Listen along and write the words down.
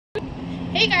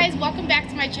Hey guys, welcome back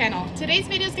to my channel. Today's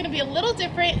video is going to be a little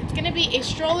different. It's going to be a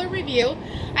stroller review.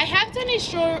 I have done a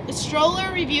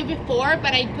stroller review before,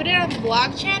 but I put it on the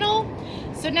vlog channel.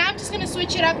 So now I'm just going to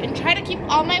switch it up and try to keep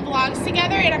all my vlogs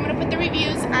together, and I'm going to put the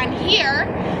reviews on here.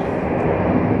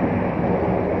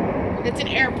 It's an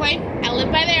airplane. I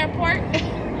live by the airport.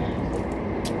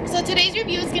 So today's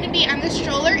review is going to be on the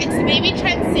stroller. It's the Baby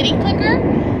Trend City Clicker,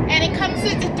 and it comes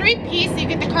with a 3-piece. You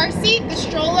get the car seat, the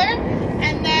stroller,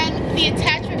 and then the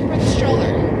attachment for the stroller.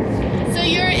 So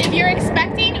if you're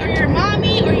expecting, or you're a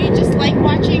mommy, or you just like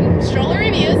watching stroller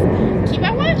reviews, keep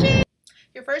on watching.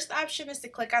 Your first option is to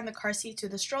click on the car seat to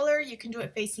the stroller. You can do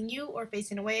it facing you or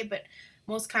facing away, but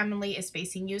most commonly is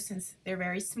facing you since they're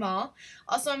very small.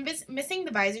 Also, I'm missing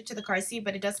the visor to the car seat,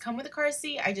 but it does come with a car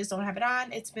seat. I just don't have it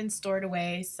on. It's been stored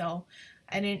away, so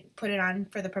I didn't put it on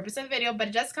for the purpose of the video, but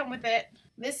it does come with it.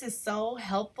 This is so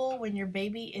helpful when your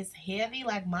baby is heavy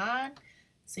like mine,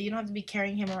 so you don't have to be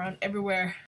carrying him around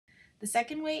everywhere. The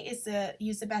second way is to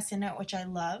use the bassinet, which I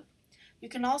love. You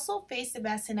can also face the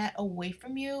bassinet away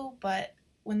from you, but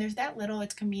when there's that little,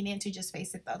 it's convenient to just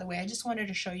face it the other way. I just wanted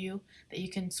to show you that you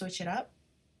can switch it up.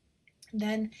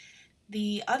 Then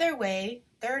the other way,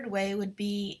 third way, would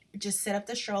be just set up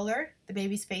the stroller. The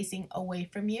baby's facing away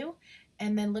from you.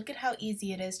 And then look at how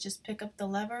easy it is. Just pick up the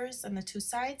levers on the two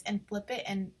sides and flip it,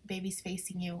 and baby's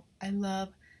facing you. I love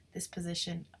this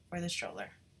position for the stroller.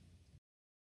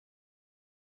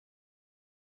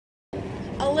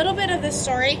 A little bit of the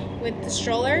story with the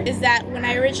stroller is that when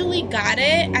I originally got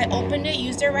it, I opened it,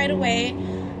 used it right away.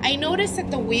 I noticed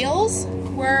that the wheels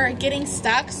were getting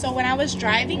stuck, so when I was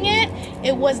driving it,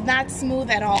 it was not smooth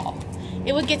at all.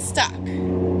 It would get stuck.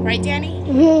 Right, Danny?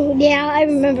 Yeah, I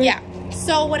remember. Yeah.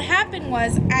 So what happened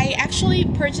was I actually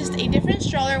purchased a different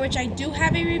stroller, which I do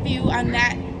have a review on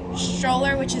that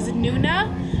stroller, which is a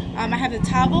Nuna. I have the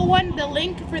toggle one. The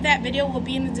link for that video will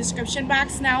be in the description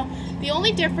box. Now, the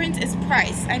only difference is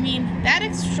price. I mean, that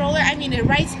stroller, I mean, it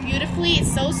rides beautifully.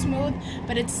 It's so smooth,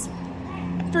 but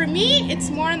for me, it's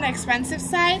more on the expensive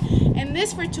side. And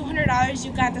this, for $200,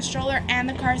 you got the stroller and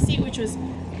the car seat, which was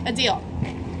a deal.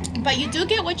 But you do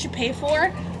get what you pay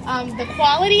for. The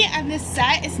quality on this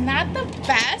set is not the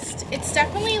best. It's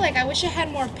definitely, like, I wish it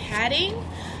had more padding.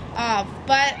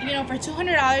 But, you know, for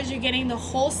 $200, you're getting the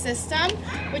whole system,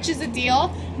 which is a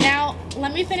deal. Now,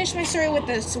 let me finish my story with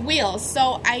the wheels.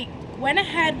 So I went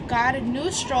ahead, got a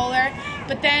new stroller,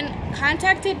 but then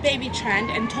contacted Baby Trend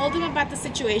and told them about the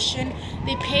situation.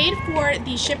 They paid for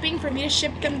the shipping for me to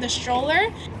ship them the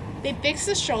stroller. They fixed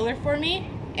the stroller for me,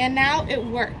 and now it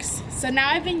works. So now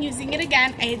I've been using it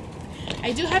again.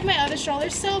 I do have my other stroller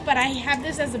still, but I have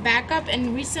this as a backup,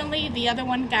 and recently the other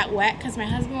one got wet because my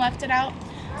husband left it out.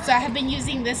 So I have been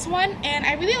using this one, and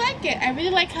I really like it. I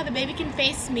really like how the baby can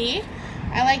face me.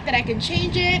 I like that I can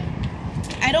change it.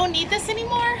 I don't need this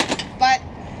anymore, but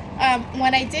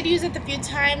when I did use it the few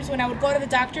times when I would go to the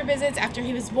doctor visits after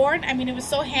he was born, I mean, it was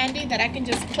so handy that I can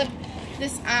just clip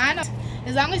this on.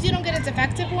 As long as you don't get a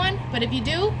defective one, but if you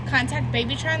do, contact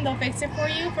Baby Trend. They'll fix it for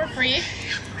you for free.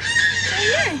 So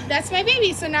yeah, that's my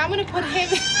baby. So now I'm gonna put him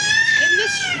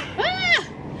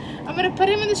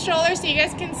in the stroller so you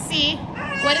guys can see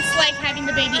what it's like having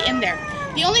the baby in there.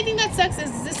 The only thing that sucks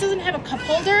is this doesn't have a cup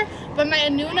holder, but my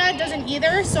Nuna doesn't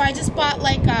either. So I just bought,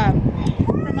 like,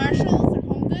 from Marshalls or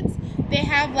Home Goods, they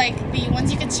have like the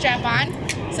ones you can strap on.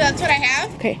 So that's what I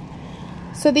have. Okay.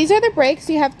 So these are the brakes.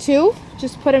 You have two.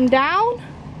 Just put them down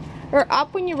or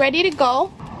up when you're ready to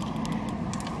go.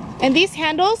 And these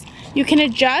handles, you can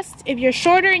adjust if you're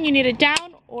shorter and you need it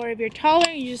down, or if you're taller,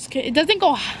 you just it doesn't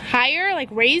go higher, like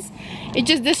raise.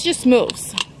 This just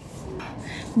moves.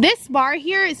 This bar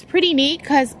here is pretty neat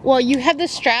because, well, you have the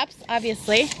straps,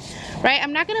 obviously, right?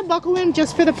 I'm not gonna buckle them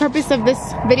just for the purpose of this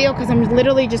video because I'm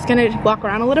literally just gonna walk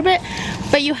around a little bit.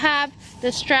 But you have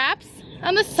the straps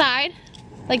on the side,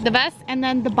 like the vest, and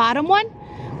then the bottom one,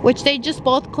 which they just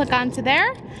both click onto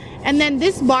there. And then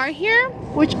this bar here,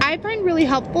 which I find really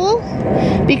helpful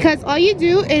because all you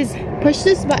do is push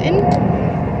this button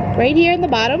right here in the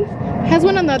bottom. It has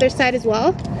one on the other side as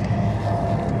well.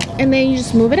 And then you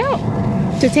just move it out.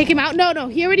 To take him out? No,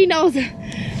 he already knows.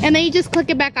 And then you just click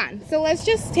it back on. So let's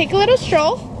just take a little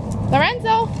stroll.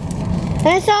 Lorenzo.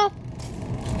 Lorenzo.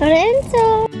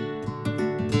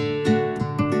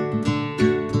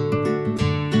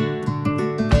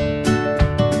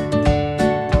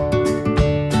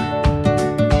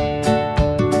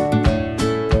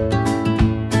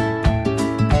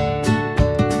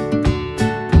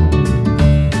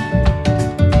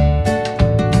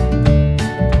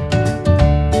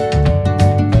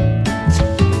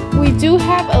 Do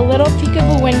have a little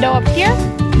peekaboo window up here.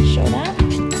 Show that.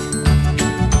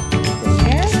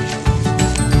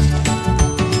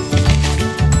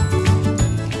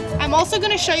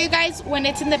 going to show you guys when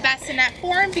it's in the bassinet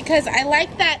form, because I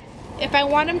like that if I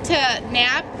want him to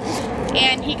nap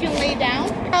and he can lay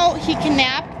down, oh, he can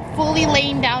nap fully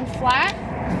laying down flat.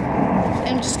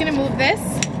 I'm just going to move this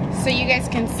so you guys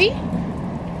can see.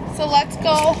 So let's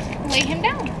go lay him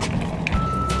down.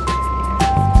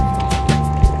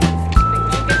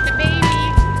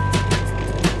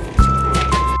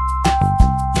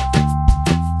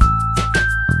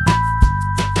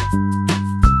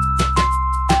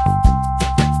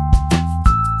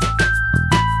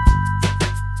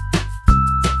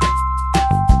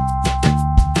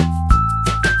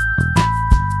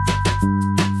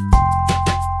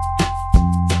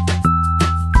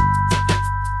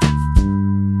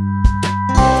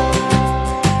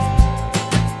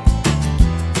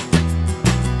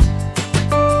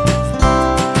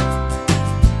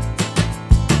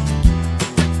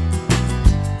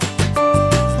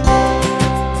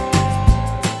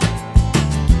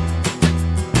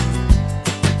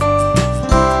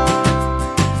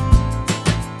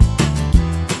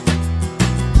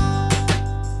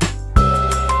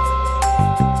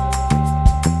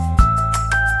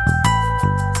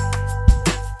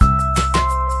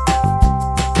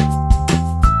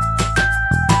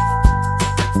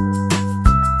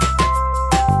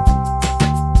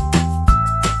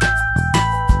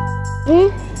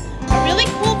 A really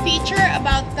cool feature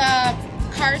about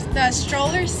the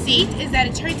stroller seat is that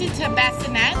it turns into a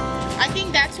bassinet. I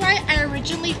think that's why I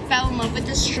originally fell in love with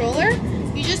the stroller.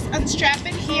 You just unstrap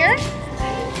it here,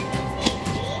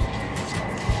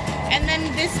 and then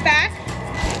this back,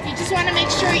 you just want to make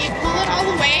sure you pull it all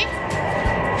the way,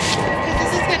 because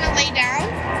this is going to lay down.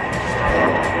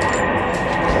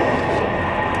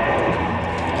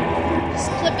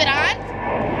 Just clip it on,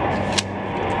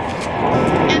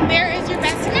 and there is your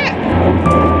bassinet.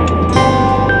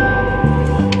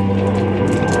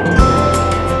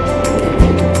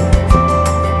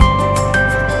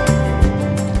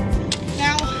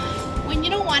 Now, when you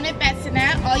don't want a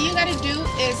bassinet, all you gotta do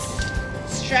is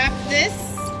strap this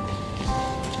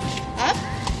up,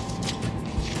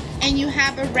 and you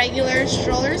have a regular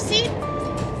stroller seat.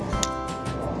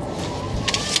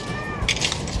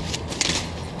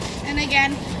 And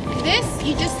again, this,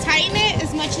 you just tighten it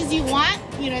as much as you want.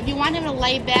 You know, if you want him to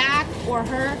lay back or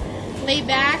her lay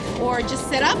back or just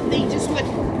sit up, then you just would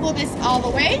pull this all the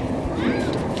way.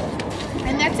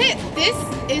 And that's it. This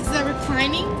is the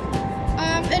reclining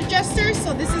adjuster,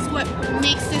 so this is what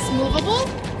makes this movable.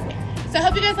 So I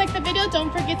hope you guys liked the video.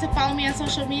 Don't forget to follow me on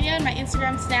social media, my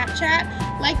Instagram,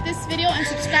 Snapchat. Like this video and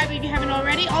subscribe if you haven't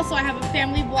already. Also, I have a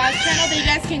family vlog channel that you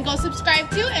guys can go subscribe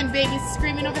to, and baby's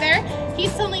screaming over there.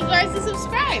 He's telling you guys to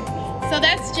subscribe. So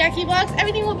that's Jackie Vlogs.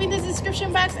 Everything will be in the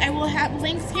description box. I will have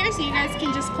links here so you guys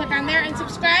can just click on there and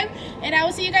subscribe. And I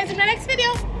will see you guys in my next video.